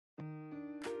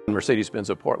Mercedes-Benz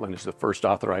of Portland is the first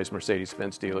authorized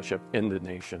Mercedes-Benz dealership in the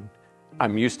nation.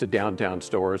 I'm used to downtown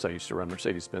stores. I used to run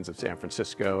Mercedes-Benz of San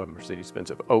Francisco and Mercedes-Benz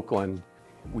of Oakland.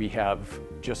 We have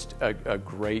just a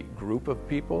great group of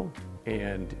people,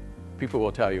 and people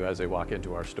will tell you as they walk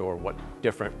into our store what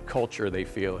different culture they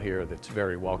feel here that's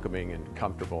very welcoming and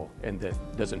comfortable and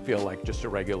that doesn't feel like just a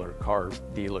regular car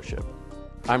dealership.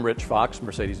 I'm Rich Fox,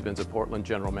 Mercedes-Benz of Portland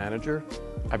General Manager.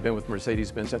 I've been with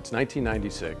Mercedes-Benz since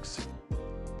 1996.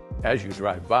 As you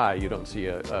drive by, you don't see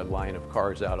a line of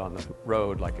cars out on the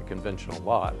road like a conventional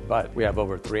lot, but we have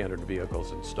over 300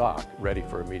 vehicles in stock ready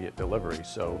for immediate delivery.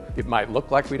 So it might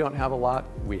look like we don't have a lot,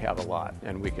 we have a lot,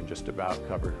 and we can just about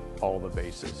cover all the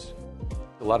bases.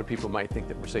 A lot of people might think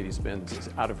that Mercedes-Benz is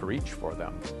out of reach for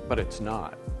them, but it's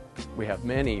not. We have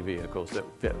many vehicles that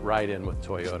fit right in with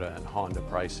Toyota and Honda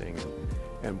pricing,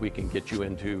 and we can get you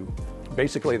into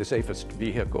basically the safest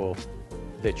vehicle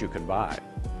that you can buy.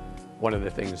 One of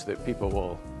the things that people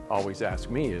will always ask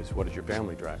me is, what does your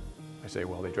family drive? I say,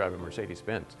 well, they drive a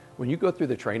Mercedes-Benz. When you go through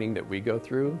the training that we go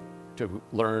through to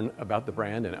learn about the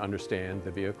brand and understand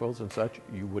the vehicles and such,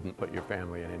 you wouldn't put your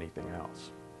family in anything else.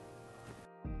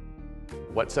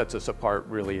 What sets us apart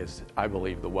really is, I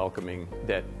believe, the welcoming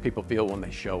that people feel when they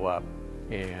show up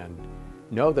and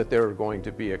know that they're going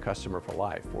to be a customer for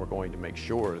life. We're going to make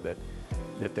sure that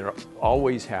they're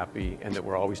always happy and that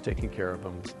we're always taking care of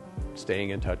them,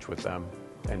 staying in touch with them,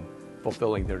 and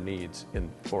fulfilling their needs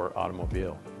for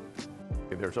automobile.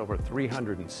 There's over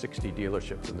 360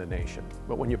 dealerships in the nation,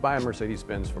 but when you buy a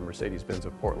Mercedes-Benz from Mercedes-Benz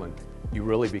of Portland, you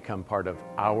really become part of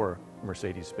our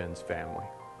Mercedes-Benz family.